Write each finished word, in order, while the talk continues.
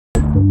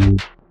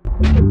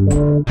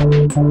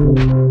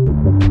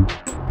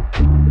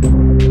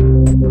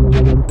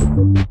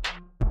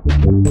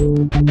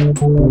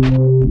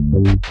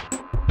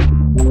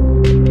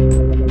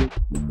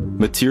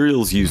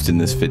Materials used in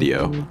this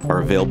video are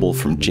available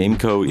from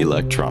Jameco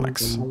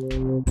Electronics.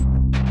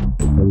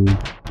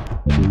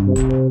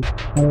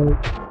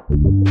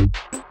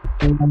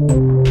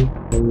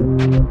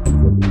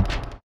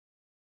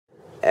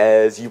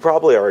 As you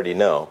probably already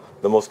know,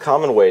 the most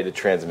common way to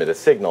transmit a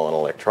signal in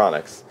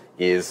electronics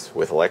is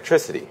with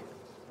electricity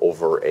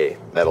over a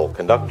metal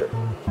conductor.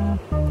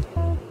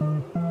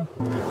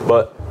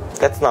 But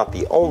that's not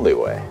the only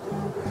way.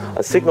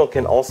 A signal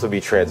can also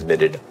be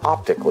transmitted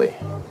optically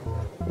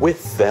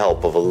with the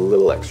help of a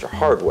little extra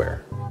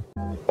hardware.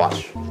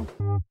 Watch.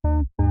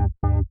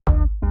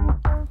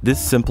 This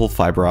simple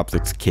fiber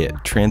optics kit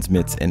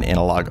transmits an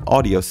analog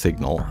audio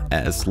signal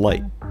as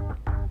light.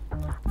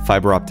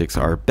 Fiber optics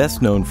are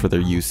best known for their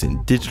use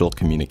in digital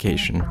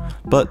communication,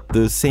 but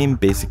the same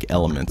basic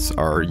elements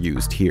are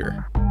used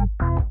here.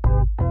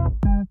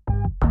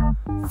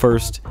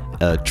 First,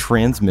 a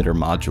transmitter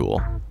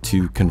module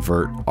to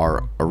convert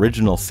our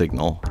original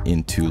signal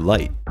into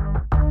light.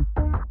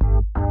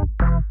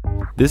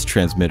 This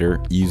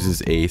transmitter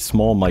uses a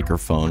small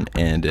microphone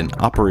and an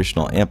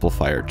operational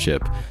amplifier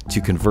chip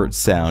to convert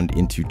sound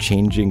into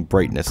changing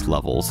brightness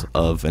levels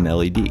of an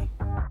LED.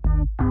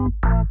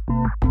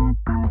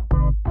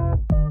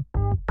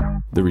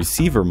 The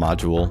receiver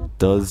module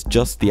does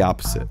just the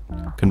opposite,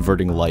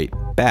 converting light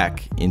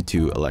back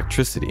into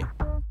electricity.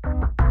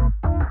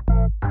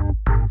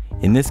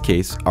 In this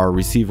case, our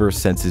receiver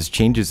senses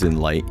changes in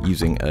light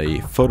using a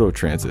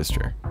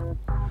phototransistor.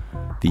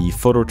 The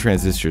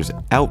phototransistor's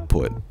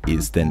output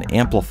is then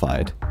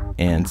amplified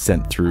and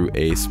sent through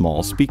a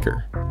small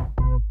speaker.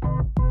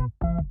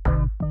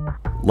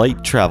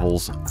 Light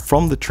travels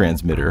from the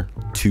transmitter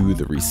to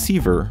the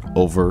receiver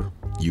over,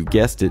 you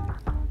guessed it,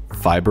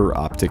 fiber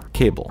optic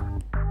cable.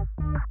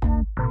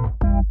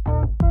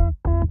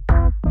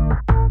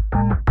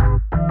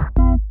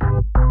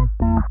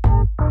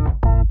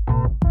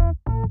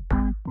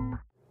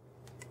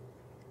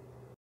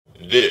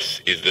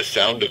 This is the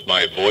sound of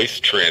my voice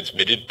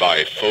transmitted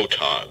by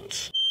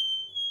photons.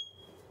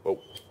 Oh,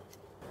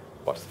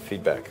 watch the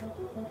feedback.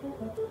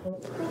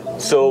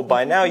 So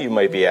by now you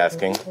might be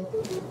asking,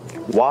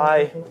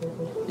 why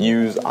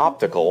use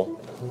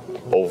optical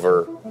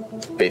over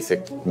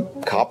basic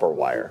copper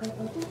wire?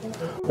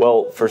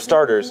 Well, for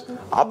starters,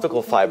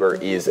 optical fiber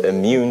is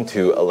immune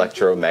to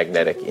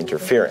electromagnetic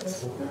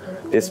interference.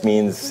 This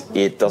means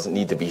it doesn't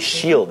need to be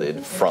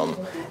shielded from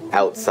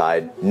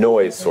outside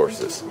noise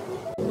sources.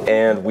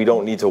 And we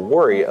don't need to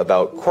worry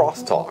about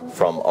crosstalk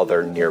from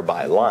other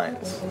nearby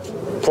lines.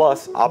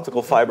 Plus,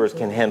 optical fibers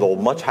can handle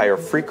much higher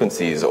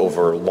frequencies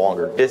over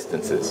longer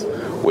distances,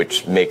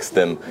 which makes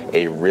them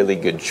a really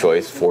good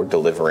choice for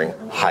delivering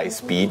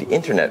high-speed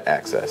internet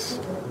access.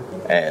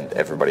 And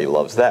everybody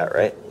loves that,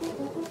 right?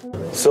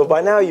 So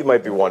by now you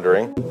might be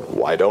wondering,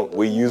 why don't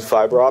we use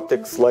fiber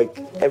optics like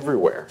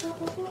everywhere?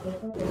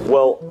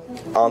 Well,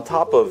 on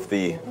top of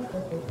the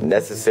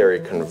necessary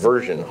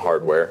conversion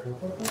hardware,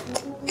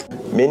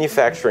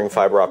 manufacturing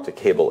fiber optic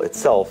cable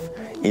itself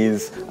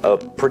is a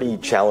pretty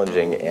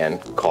challenging and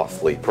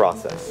costly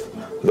process,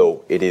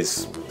 though it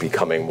is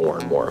becoming more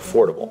and more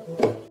affordable.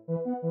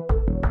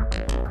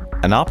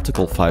 An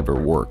optical fiber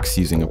works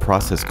using a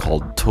process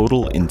called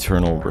total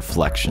internal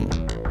reflection,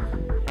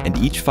 and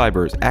each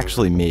fiber is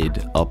actually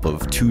made up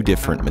of two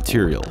different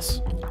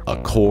materials,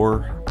 a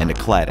core and a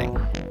cladding.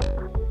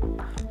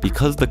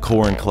 Because the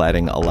core and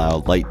cladding allow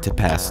light to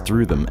pass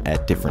through them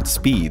at different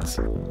speeds,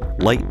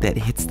 light that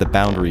hits the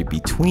boundary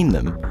between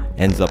them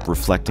ends up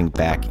reflecting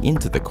back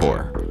into the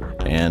core,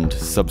 and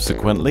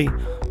subsequently,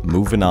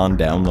 moving on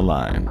down the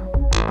line.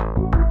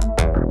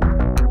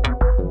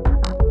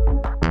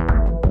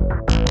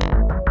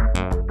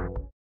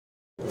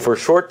 For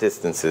short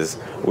distances,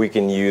 we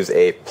can use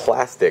a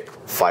plastic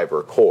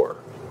fiber core,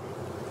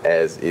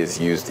 as is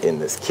used in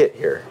this kit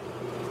here.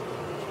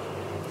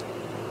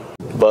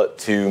 But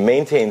to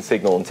maintain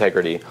signal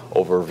integrity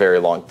over very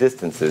long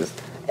distances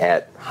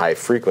at high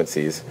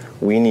frequencies,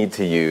 we need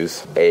to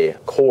use a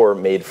core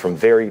made from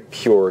very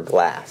pure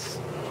glass.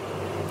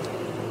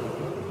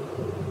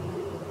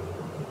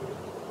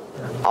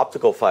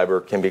 Optical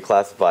fiber can be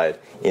classified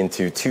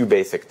into two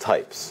basic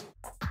types.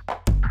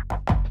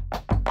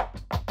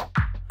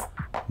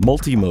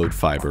 Multimode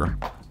fiber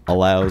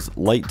allows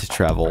light to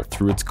travel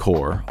through its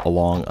core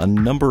along a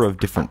number of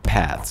different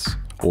paths,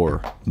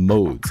 or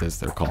modes as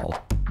they're called.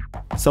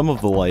 Some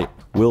of the light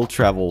will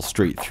travel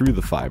straight through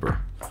the fiber,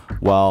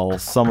 while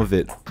some of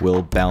it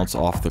will bounce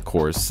off the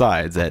core's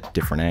sides at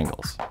different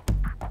angles.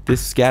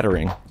 This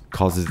scattering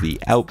causes the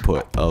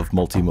output of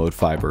multimode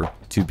fiber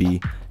to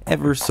be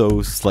ever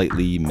so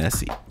slightly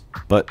messy,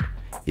 but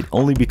it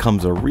only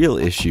becomes a real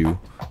issue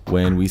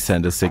when we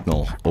send a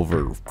signal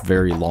over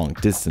very long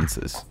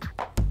distances,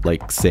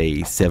 like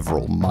say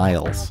several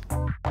miles.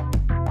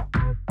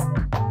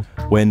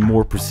 When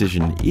more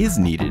precision is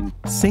needed,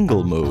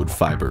 single mode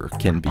fiber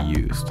can be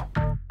used.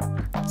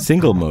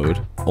 Single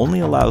mode only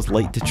allows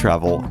light to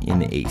travel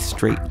in a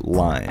straight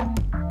line.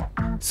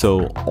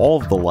 So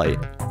all of the light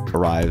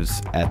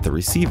arrives at the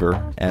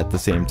receiver at the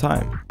same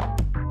time,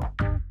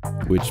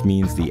 which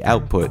means the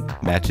output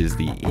matches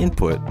the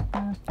input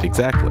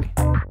exactly.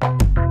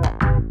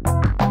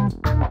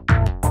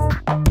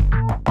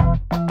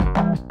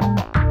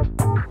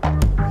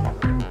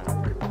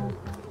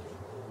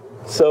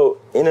 So,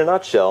 in a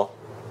nutshell,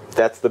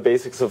 that's the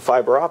basics of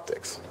fiber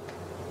optics.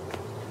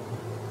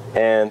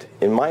 And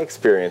in my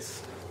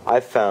experience,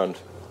 I've found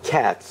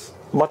cats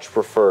much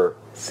prefer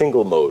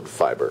single mode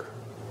fiber.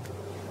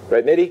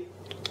 Right, Nitty?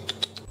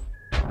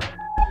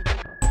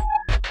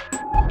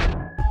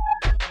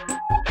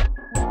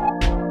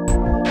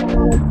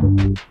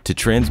 To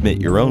transmit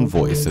your own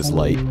voice as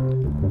light,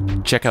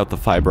 check out the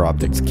Fiber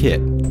Optics Kit,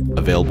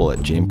 available at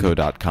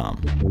jamco.com.